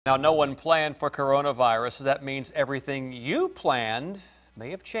Now, no one planned for coronavirus, so that means everything you planned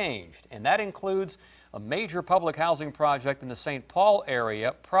may have changed. And that includes a major public housing project in the St. Paul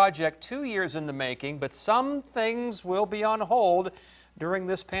area. Project 2 years in the making, but some things will be on hold during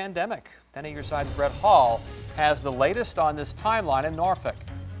this pandemic. 10 on your side's Brett Hall has the latest on this timeline in Norfolk.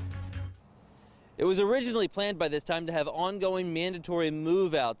 It was originally planned by this time to have ongoing mandatory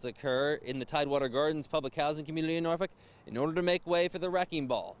move-outs occur in the Tidewater Gardens public housing community in Norfolk in order to make way for the wrecking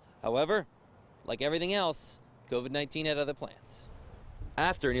ball. However, like everything else, COVID-19 had other plans.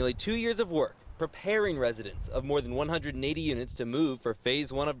 After nearly 2 years of work preparing residents of more than 180 units to move for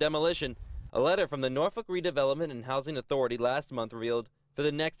Phase 1 of demolition, a letter from the Norfolk Redevelopment and Housing Authority last month revealed for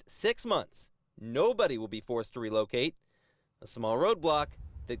the next 6 months, nobody will be forced to relocate. A small roadblock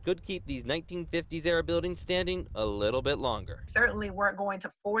that could keep these 1950s era buildings standing a little bit longer. Certainly weren't going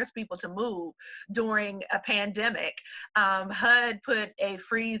to force people to move during a pandemic. HUD put a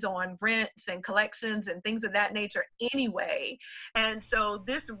freeze on rents and collections and things of that nature anyway. And so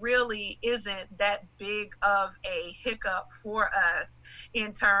this really isn't that big of a hiccup for us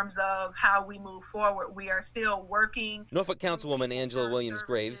in terms of how we move forward. We are still working. Norfolk Councilwoman Angela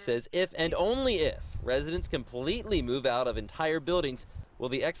Williams-Graves says if and only if residents completely move out of entire buildings, will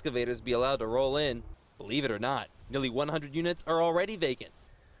the excavators be allowed to roll in? Believe it or not, nearly 100 units are already vacant.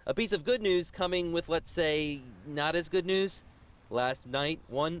 A piece of good news coming with, let's say, not as good news. Last night,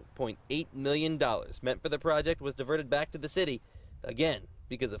 $1.8 million meant for the project was diverted back to the city, again,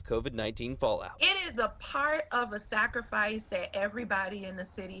 because of COVID-19 fallout. It is a part of a sacrifice that everybody in the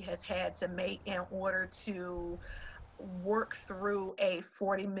city has had to make in order to work through a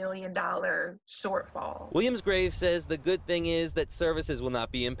 $40 million shortfall. Williams-Graves says the good thing is that services will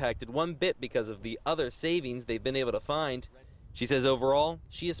not be impacted one bit because of the other savings they've been able to find. She says overall,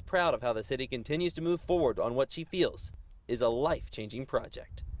 she is proud of how the city continues to move forward on what she feels is a life-changing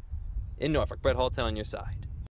project. In Norfolk, Brett Hall, 10 on your side.